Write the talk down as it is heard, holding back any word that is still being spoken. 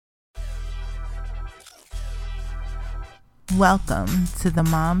Welcome to the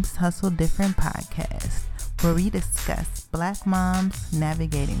Moms Hustle Different podcast, where we discuss Black moms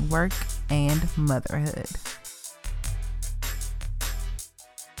navigating work and motherhood.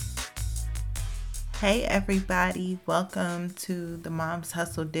 Hey everybody, welcome to the Moms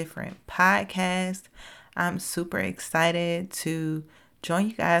Hustle Different podcast. I'm super excited to join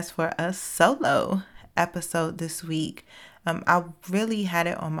you guys for a solo episode this week. I really had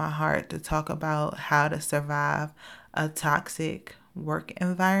it on my heart to talk about how to survive a toxic work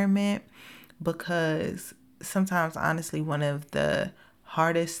environment, because sometimes, honestly, one of the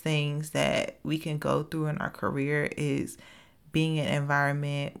hardest things that we can go through in our career is being in an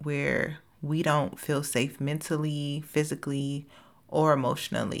environment where we don't feel safe mentally, physically, or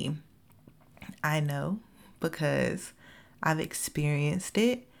emotionally. I know because I've experienced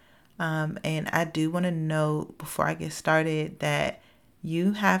it. And I do want to note before I get started that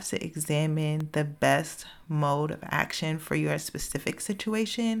you have to examine the best mode of action for your specific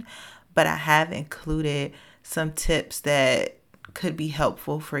situation. But I have included some tips that could be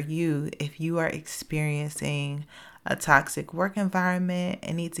helpful for you if you are experiencing a toxic work environment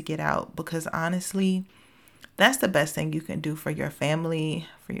and need to get out. Because honestly, that's the best thing you can do for your family,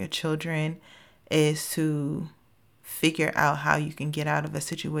 for your children, is to figure out how you can get out of a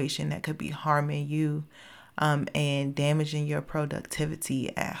situation that could be harming you and damaging your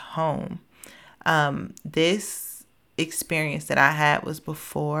productivity at home. This experience that I had was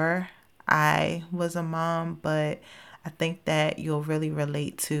before I was a mom, but I think that you'll really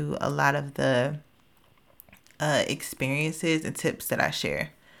relate to a lot of the experiences and tips that I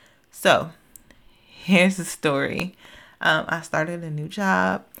share. So here's the story. I started a new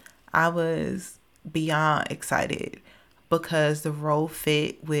job. I was beyond excited because the role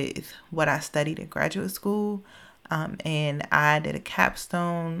fit with what I studied in graduate school. And I did a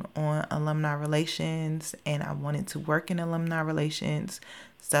capstone on alumni relations, and I wanted to work in alumni relations.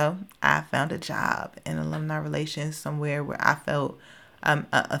 So I found a job in alumni relations somewhere where I felt an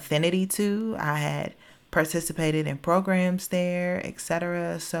affinity to. I had participated in programs there,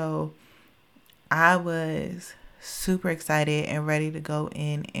 etc. So I was super excited and ready to go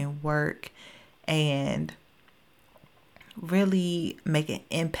in and work and really make an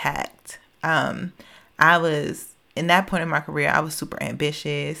impact. I was, in that point in my career, I was super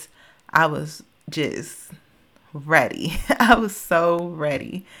ambitious. I was just ready. I was so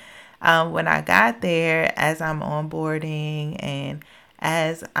ready. When I got there, as I'm onboarding and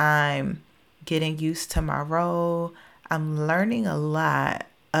as I'm getting used to my role, I'm learning a lot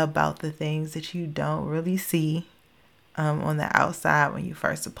about the things that you don't really see on the outside when you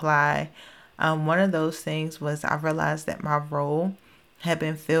first apply. One of those things was I realized that my role had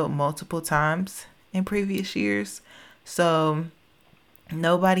been filled multiple times in previous years. So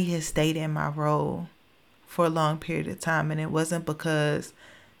nobody has stayed in my role for a long period of time. And it wasn't because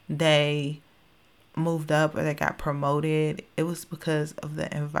they moved up or they got promoted. It was because of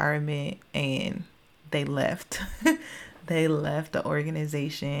the environment, and they left. They left the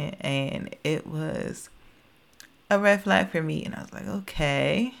organization, and it was a red flag for me. And I was like,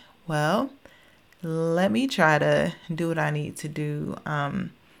 okay, well, let me try to do what I need to do.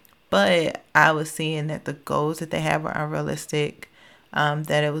 But I was seeing that the goals that they had were unrealistic,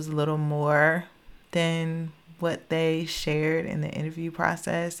 that it was a little more than what they shared in the interview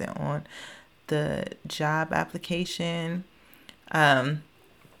process and on the job application. And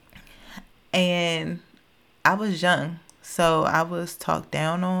I was young, so I was talked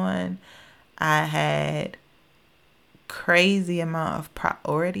down on. I had crazy amount of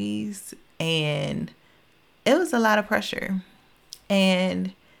priorities, and it was a lot of pressure.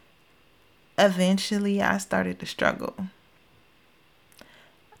 And eventually I started to struggle.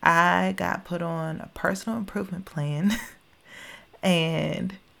 I got put on a personal improvement plan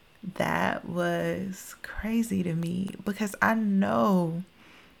and that was crazy to me because I know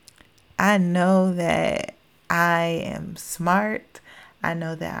that I am smart. I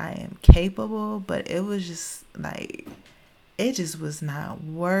know that I am capable, but it was just like, it just was not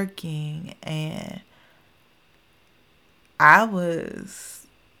working. And it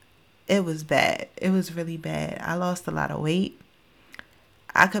was bad. It was really bad. I lost a lot of weight.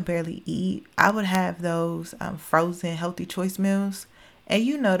 I could barely eat. I would have those frozen healthy choice meals.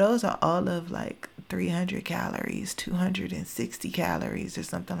 And those are all of like 300 calories, 260 calories or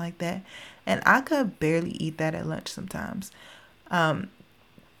something like that. And I could barely eat that at lunch sometimes. I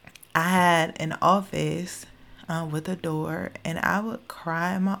had an office with a door, and I would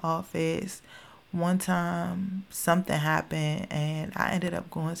cry in my office. One time something happened and I ended up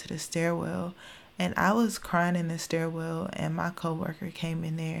going to the stairwell, and I was crying in the stairwell, and my coworker came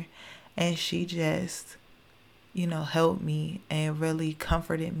in there and she just helped me and really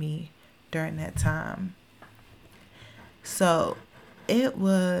comforted me during that time. So it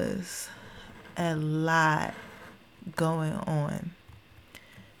was a lot going on.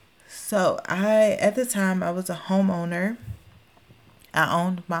 So at the time, I was a homeowner. I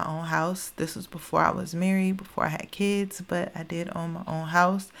owned my own house. This was before I was married, before I had kids, but I did own my own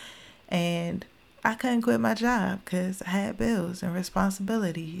house. And I couldn't quit my job because I had bills and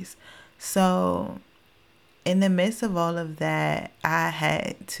responsibilities. So, in the midst of all of that, I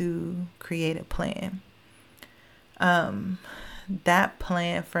had to create a plan. That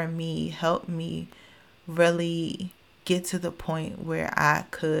plan for me helped me really get to the point where I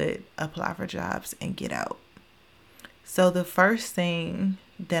could apply for jobs and get out. So the first thing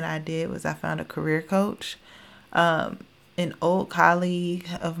that I did was I found a career coach. An old colleague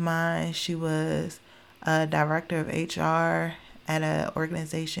of mine, she was a director of HR at an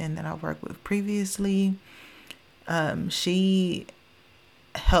organization that I worked with previously. She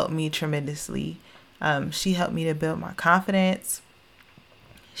helped me tremendously. She helped me to build my confidence.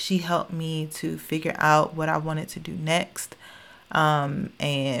 She helped me to figure out what I wanted to do next,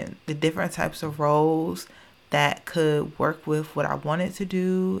 and the different types of roles that could work with what I wanted to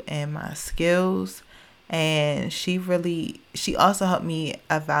do and my skills. And she also helped me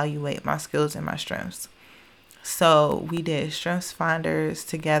evaluate my skills and my strengths. So we did strengths finders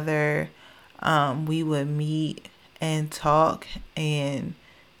together. We would meet and talk, and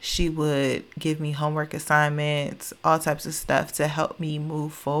she would give me homework assignments, all types of stuff to help me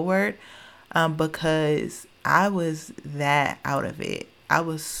move forward, because I was that out of it. I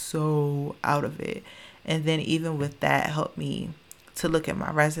was so out of it. And then even with that, helped me to look at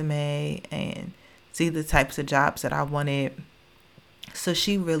my resume and see the types of jobs that I wanted. So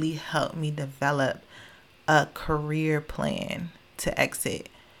she really helped me develop a career plan to exit.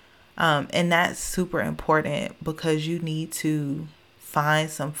 And that's super important because you need to find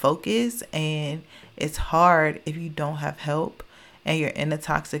some focus, and it's hard if you don't have help and you're in a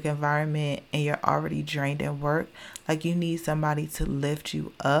toxic environment and you're already drained at work. Like, you need somebody to lift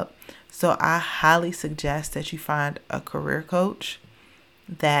you up. So I highly suggest that you find a career coach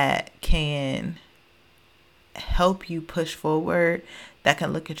that can help you push forward, that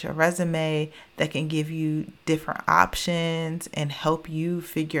can look at your resume, that can give you different options and help you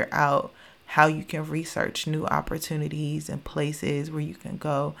figure out how you can research new opportunities and places where you can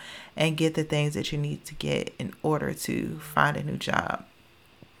go and get the things that you need to get in order to find a new job.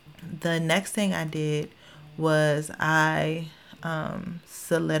 The next thing I did was I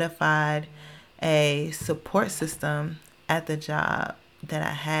solidified a support system at the job that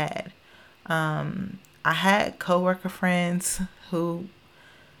I had. I had coworker friends who,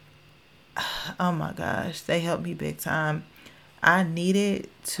 oh my gosh, they helped me big time. I needed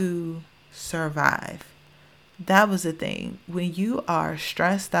to survive. That was the thing. When you are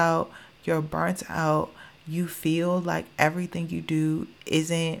stressed out, you're burnt out, you feel like everything you do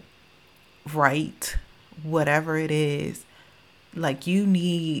isn't right, whatever it is, like, you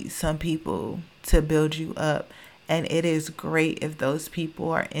need some people to build you up. And it is great if those people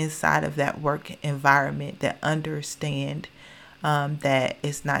are inside of that work environment that understand that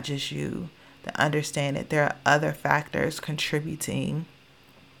it's not just you, that understand that there are other factors contributing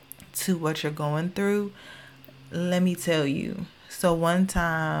to what you're going through. Let me tell you. So one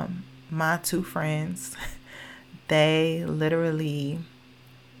time, my two friends, they literally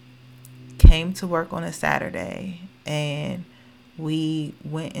came to work on a Saturday, and we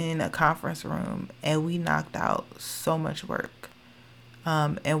went in a conference room and we knocked out so much work,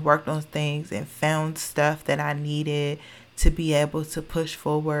 and worked on things and found stuff that I needed to be able to push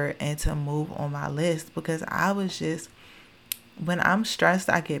forward and to move on my list, because I was just, when I'm stressed,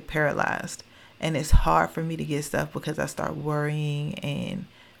 I get paralyzed, and it's hard for me to get stuff because I start worrying and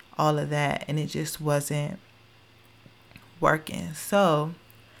all of that, and it just wasn't working. So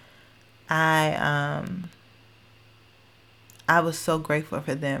I was so grateful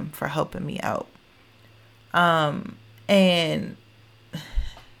for them for helping me out. And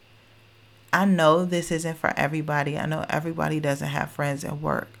I know this isn't for everybody. I know everybody doesn't have friends at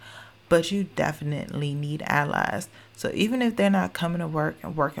work, but you definitely need allies. So even if they're not coming to work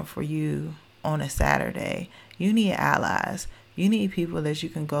and working for you on a Saturday, you need allies. You need people that you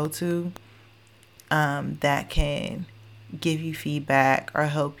can go to, that can give you feedback or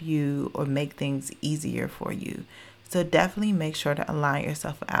help you or make things easier for you. So definitely make sure to align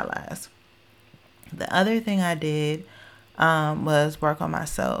yourself with allies. The other thing I did was work on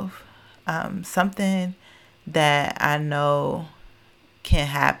myself. Something that I know can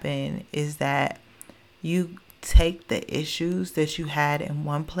happen is that you take the issues that you had in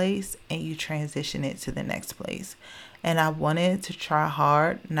one place and you transition it to the next place. And I wanted to try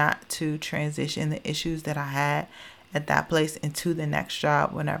hard not to transition the issues that I had at that place into the next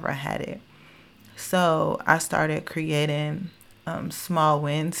job whenever I had it. So I started creating small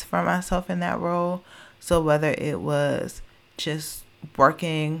wins for myself in that role. So whether it was just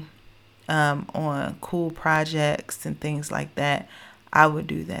working on cool projects and things like that, I would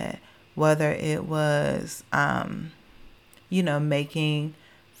do that. Whether it was, making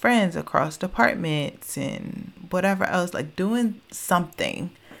friends across departments and whatever else, like doing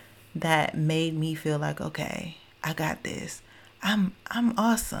something that made me feel like, okay, I got this. I'm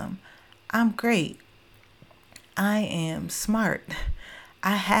awesome. I'm great. I am smart.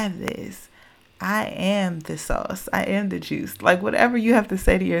 I have this. I am the sauce. I am the juice. Like whatever you have to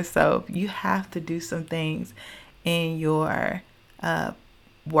say to yourself, you have to do some things in your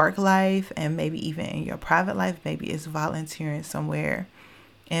work life and maybe even in your private life. Maybe it's volunteering somewhere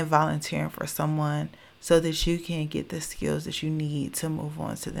and volunteering for someone so that you can get the skills that you need to move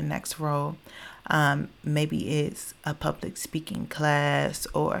on to the next role. Maybe it's a public speaking class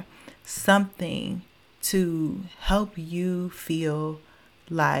or something to help you feel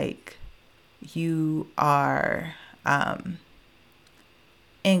like you are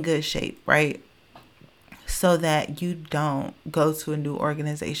in good shape, right? So that you don't go to a new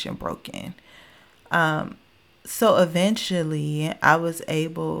organization broken. So eventually I was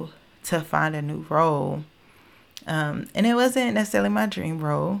able to find a new role. And it wasn't necessarily my dream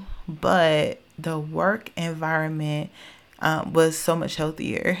role, but the work environment was so much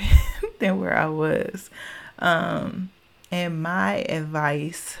healthier than where I was. And my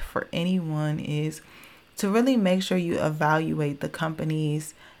advice for anyone is to really make sure you evaluate the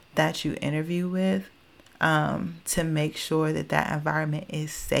companies that you interview with, to make sure that that environment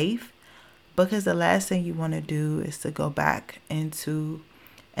is safe, because the last thing you want to do is to go back into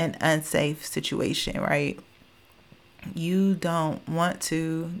an unsafe situation, right? You don't want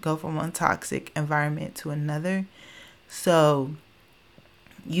to go from one toxic environment to another. So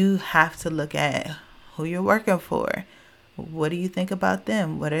you have to look at who you're working for. What do you think about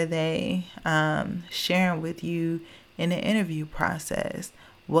them? What are they sharing with you in the interview process?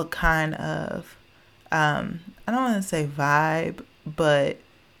 What kind of, I don't want to say vibe, but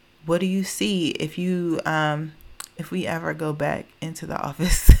what do you see if we ever go back into the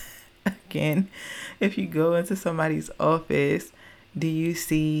office again? If you go into somebody's office, do you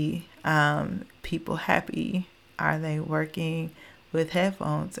see people happy? Are they working with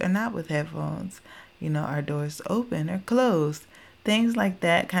headphones or not with headphones? Are doors open or closed? Things like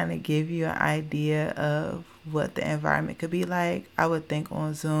that kind of give you an idea of what the environment could be like. I would think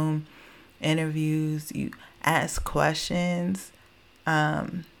on Zoom interviews, you ask questions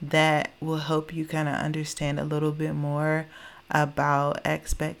that will help you kind of understand a little bit more about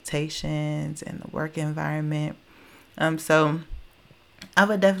expectations and the work environment. So I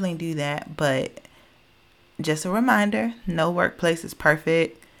would definitely do that. But just a reminder, no workplace is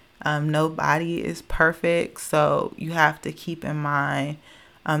perfect. Nobody is perfect. So you have to keep in mind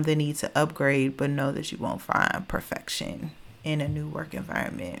the need to upgrade, but know that you won't find perfection in a new work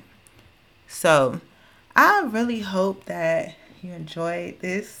environment. So I really hope that you enjoyed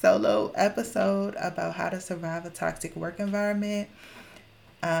this solo episode about how to survive a toxic work environment.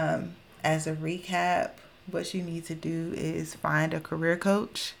 As a recap, what you need to do is find a career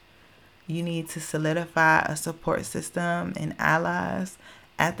coach. You need to solidify a support system and allies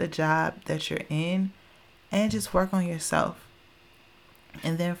at the job that you're in, and just work on yourself.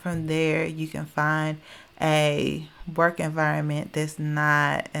 And then from there, you can find a work environment that's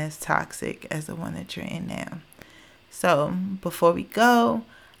not as toxic as the one that you're in now. So before we go,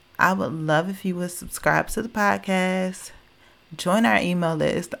 I would love if you would subscribe to the podcast, join our email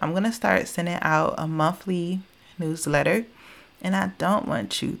list. I'm going to start sending out a monthly newsletter, and I don't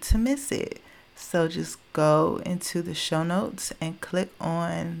want you to miss it. So just go into the show notes and click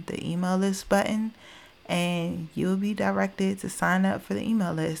on the email list button, and you'll be directed to sign up for the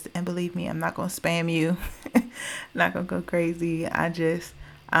email list. And believe me, I'm not going to spam you. Not going to go crazy. I just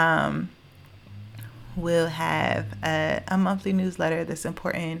will have a monthly newsletter that's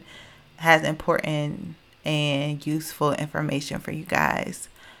important, has important and useful information for you guys.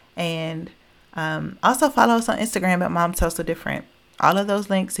 And also follow us on Instagram at Moms Hustle Different. All of those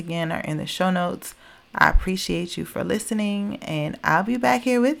links, again, are in the show notes. I appreciate you for listening, and I'll be back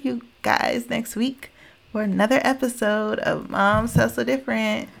here with you guys next week for another episode of Moms Hustle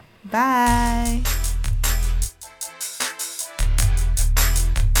Different. Bye.